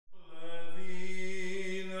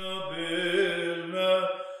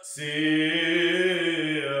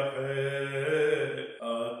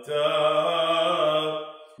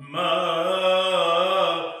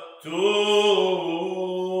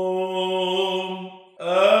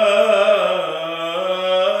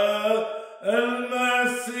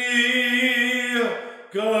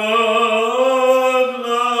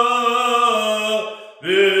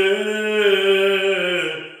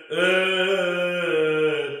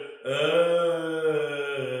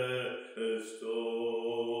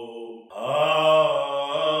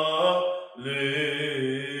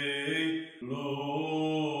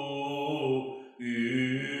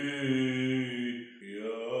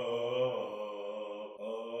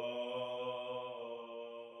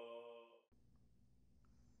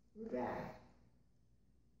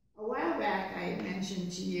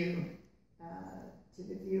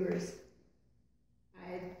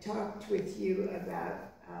With you about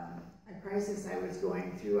a crisis I was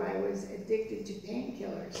going through. I was addicted to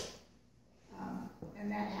painkillers,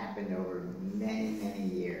 and that happened over many, many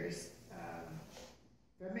years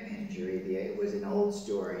from an injury. It was an old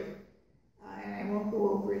story, and I won't go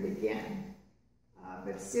over it again.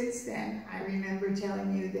 But since then, I remember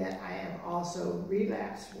telling you that I have also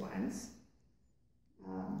relapsed once,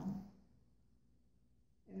 and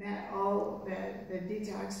that the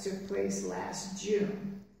detox took place last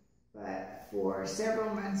June. But for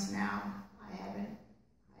several months now, I haven't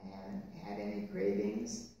had any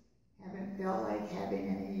cravings, haven't felt like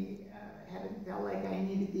haven't felt like I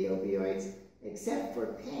needed the opioids, except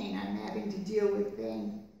for pain. I'm having to deal with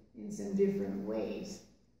pain in some different ways.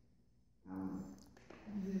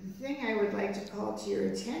 The thing I would like to call to your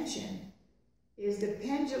attention is the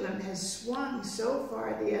pendulum has swung so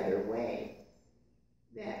far the other way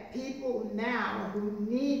that people now who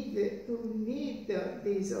need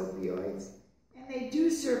these opioids, and they do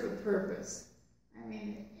serve a purpose. I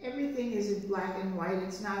mean, everything isn't black and white.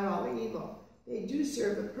 It's not all evil. They do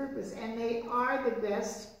serve a purpose, and they are the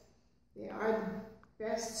best. They are the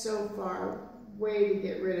best so far way to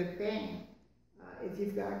get rid of pain if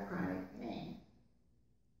you've got chronic pain.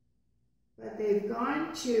 But they've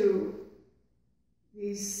gone to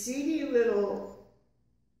these seedy little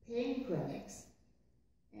pain clinics.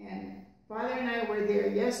 And Father and I were there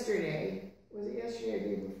yesterday. Was it yesterday or the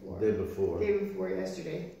day before? Day before. Day before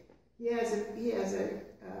yesterday. He has a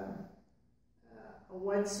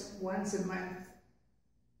once a month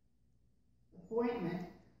appointment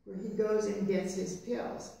where he goes and gets his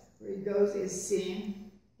pills. Where he goes, is seen,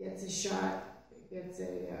 gets a shot, gets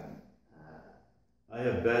a. I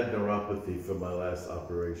have bad neuropathy from my last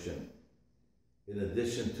operation. In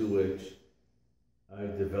addition to which, I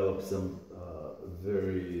developed some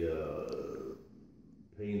very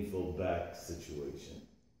painful back situation.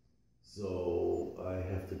 So I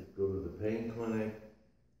have to go to the pain clinic,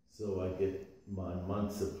 so I get my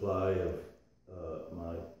month's supply of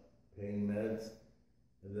my pain meds,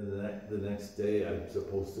 and then the next day I'm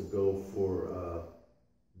supposed to go for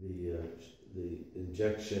the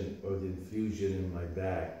injection or the infusion in my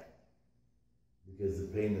back, because the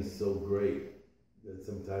pain is so great that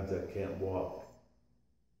sometimes I can't walk.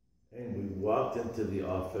 And we walked into the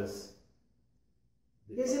office.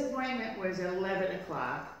 His appointment was at 11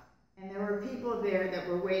 o'clock, and there were people there that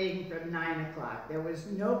were waiting from 9 o'clock. There was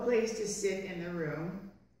no place to sit in the room.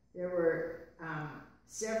 There were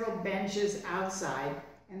several benches outside.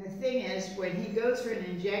 And the thing is, when he goes for an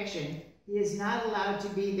injection, he is not allowed to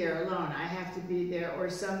be there alone. I have to be there, or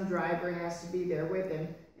some driver has to be there with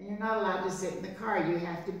him. And you're not allowed to sit in the car. You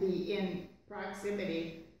have to be in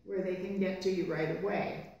proximity where they can get to you right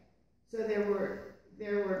away. So there were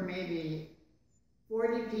maybe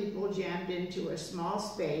 40 people jammed into a small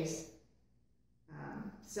space,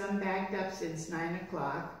 some backed up since 9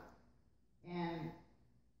 o'clock, and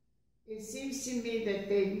it seems to me that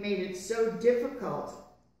they've made it so difficult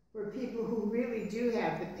for people who really do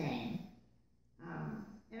have the pain.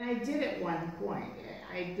 And I did at one point.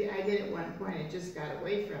 I did at one point. It just got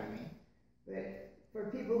away from me. But for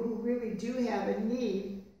people who really do have a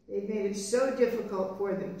need, they've made it so difficult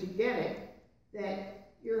for them to get it that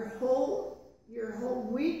your whole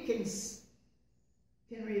week can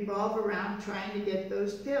revolve around trying to get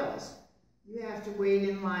those pills. You have to wait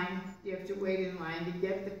in line. You have to wait in line to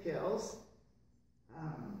get the pills,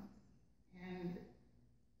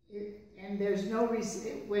 and there's no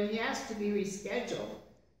when he asked to be rescheduled,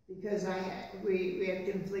 because we had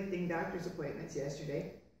conflicting doctor's appointments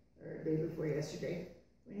yesterday or the day before yesterday.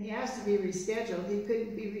 When he asked to be rescheduled, he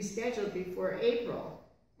couldn't be rescheduled before April,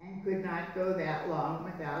 and could not go that long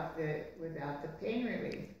without the pain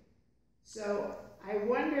relief. So I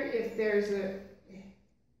wonder if there's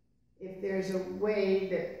a way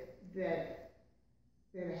that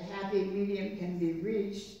that a happy medium can be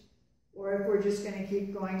reached, or if we're just going to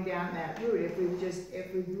keep going down that route.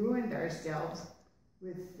 If we've ruined ourselves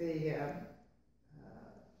with the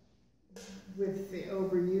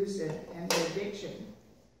overuse and the addiction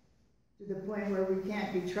to the point where we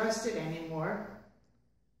can't be trusted anymore,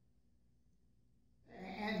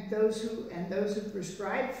 and those who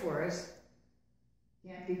prescribe for us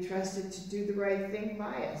can't be trusted to do the right thing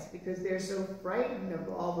by us because they're so frightened of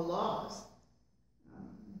all the laws.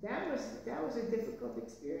 That was a difficult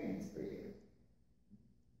experience for you.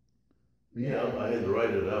 Yeah, I had to write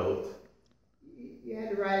it out. You had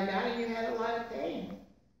to write it out, and you had a lot of pain.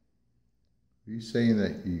 Are you saying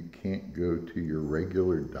that you can't go to your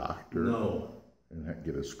regular doctor? No. And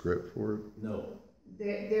get a script for it? No.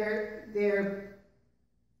 They're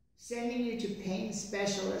sending you to pain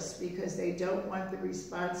specialists because they don't want the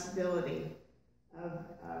responsibility of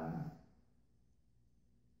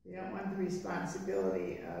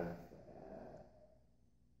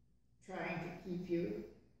trying to keep you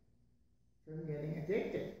from getting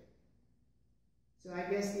addicted. So I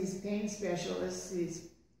guess these pain specialists,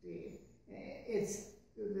 the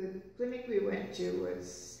clinic we went to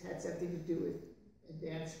had something to do with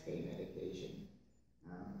advanced pain medication.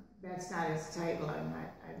 That's not its title. I'm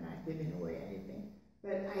not giving away anything.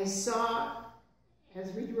 But I saw,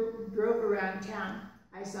 as we drove around town,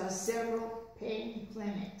 I saw several pain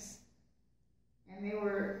clinics, and they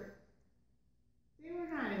were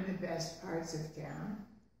not in the best parts of town,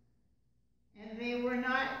 and they were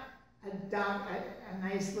not a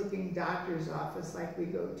nice looking doctor's office like we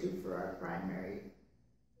go to for our primary.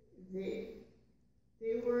 They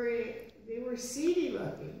were seedy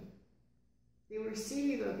looking. They were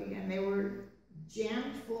seedy looking, and they were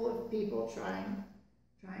jammed full of people trying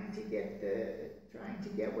to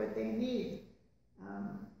get what they need.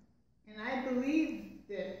 And I believe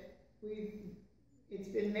that it's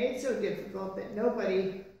been made so difficult that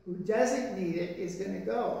nobody who doesn't need it is going to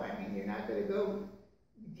go. I mean, you're not going to go.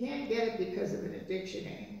 You can't get it because of an addiction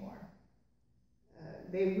anymore.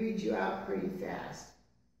 They weed you out pretty fast.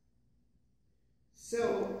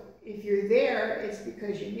 So if you're there, it's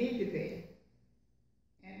because you need to be.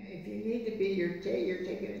 And if you need to be, you're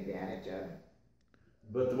taken advantage of.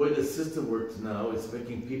 But the way the system works now is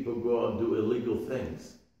making people go out and do illegal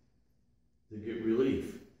things to get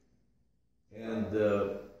relief. And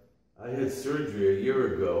I had surgery a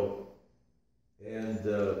year ago, and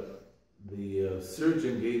the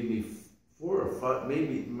surgeon gave me 4 or 5,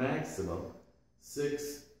 maybe maximum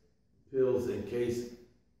 6 pills in case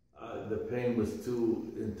the pain was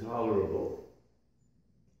too intolerable.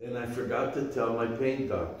 And I forgot to tell my pain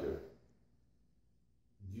doctor.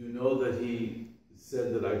 Do you know that he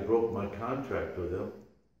said that I broke my contract with him,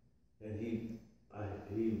 and I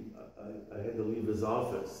had to leave his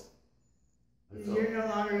office. You're no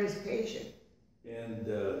longer his patient. And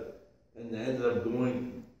they ended up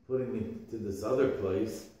putting me to this other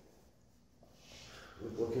place.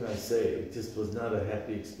 What can I say? It just was not a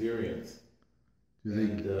happy experience.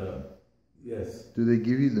 Yes. Do they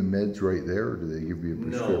give you the meds right there, or do they give you a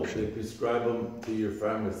prescription? No, they prescribe them to your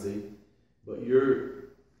pharmacy, but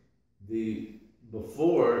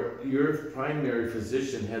before, your primary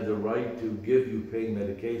physician had the right to give you pain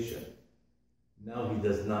medication. Now he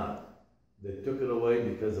does not. They took it away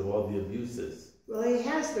because of all the abuses. Well, he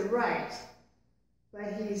has the right,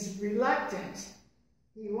 but he's reluctant.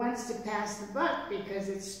 He wants to pass the buck because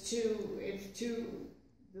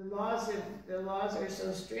the laws are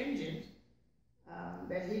so stringent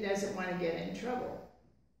that he doesn't want to get in trouble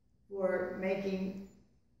for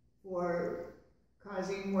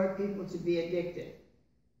causing more people to be addicted.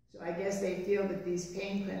 So I guess they feel that these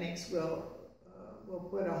pain clinics will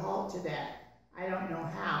put a halt to that. I don't know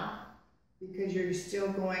how, because you're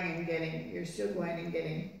still going and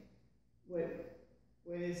getting what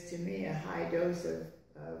is to me a high dose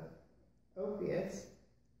of opiates.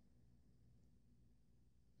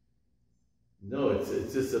 No,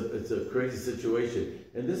 it's just a crazy situation,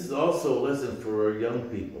 and this is also a lesson for our young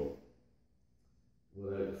people.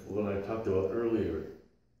 What I talked about earlier.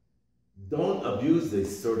 Don't abuse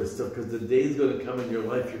this sort of stuff, because the day is going to come in your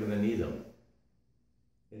life you're going to need them,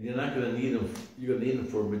 and you're not going to need them. You're going to need them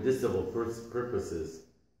for medicinal purposes,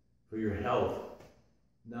 for your health,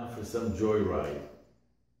 not for some joyride.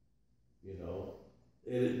 You know,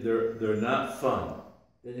 they're not fun.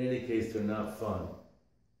 In any case, they're not fun.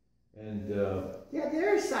 And yeah,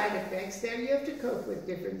 there are side effects there. You have to cope with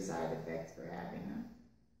different side effects for having them.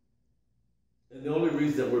 And the only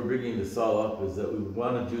reason that we're bringing this all up is that we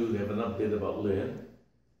want to have an update about Lynn,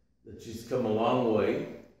 that she's come a long way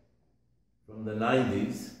from the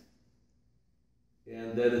 90s,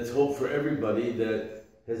 and that it's hope for everybody that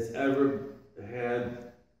has ever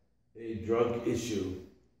had a drug issue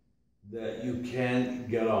that you can't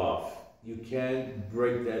get off. You can't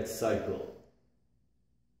break that cycle.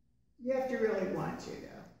 You have to really want to,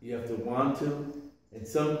 though. You have to want to, and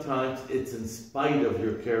sometimes it's in spite of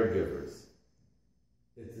your caregivers.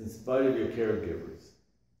 It's in spite of your caregivers.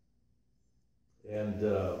 And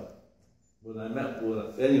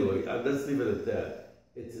anyway, let's leave it at that.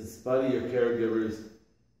 It's in spite of your caregivers,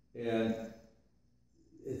 and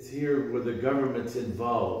it's here where the government's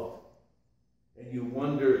involved, and you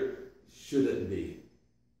wonder, should it be?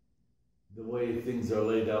 The way things are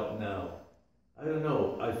laid out now. I don't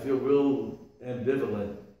know, I feel real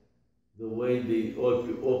ambivalent the way the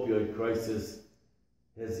opioid crisis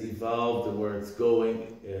has evolved and where it's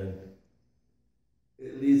going, and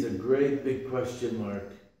it leaves a great big question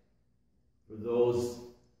mark for those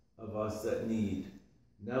of us that need.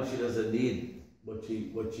 Now she doesn't need what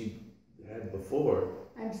she had before.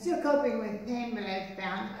 I'm still coping with pain, but I've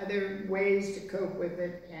found other ways to cope with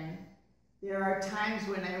it, and there are times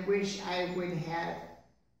when I wish I would have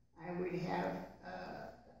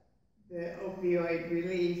the opioid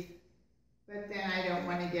relief, but then I don't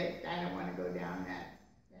want to go down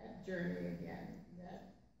that journey again.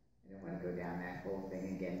 I don't want to go down that whole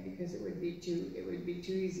thing again, because it would be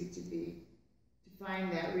too easy to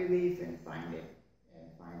find that relief and find it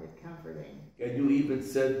comforting. And you even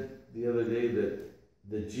said the other day that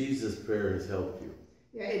the Jesus prayer has helped you.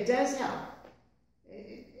 Yeah, it does help.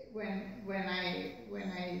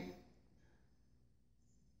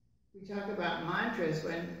 We talk about mantras.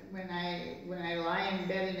 When I lie in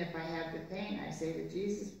bed and if I have the pain, I say the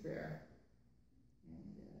Jesus prayer,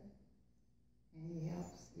 and he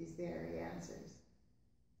helps. He's there. He answers.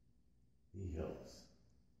 He helps.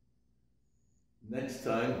 Next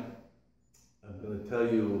time, I'm going to tell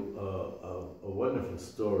you a wonderful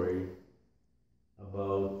story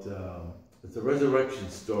about. It's a resurrection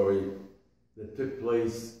story that took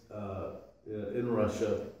place in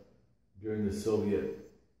Russia during the Soviet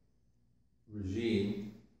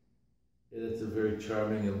regime, and it's a very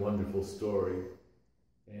charming and wonderful story.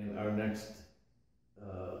 And our next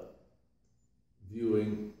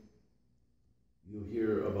viewing, you'll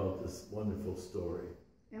hear about this wonderful story.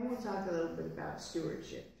 And we'll talk a little bit about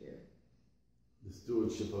stewardship too. The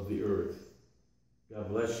stewardship of the earth. God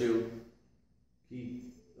bless you.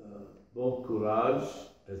 Keep bon courage,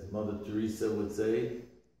 as Mother Teresa would say,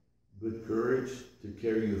 good courage to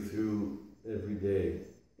carry you through every day.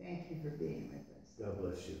 Thank you for being with us. God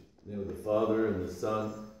bless you. In the name of the Father, and the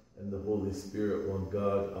Son, and the Holy Spirit, one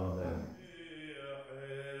God. Amen.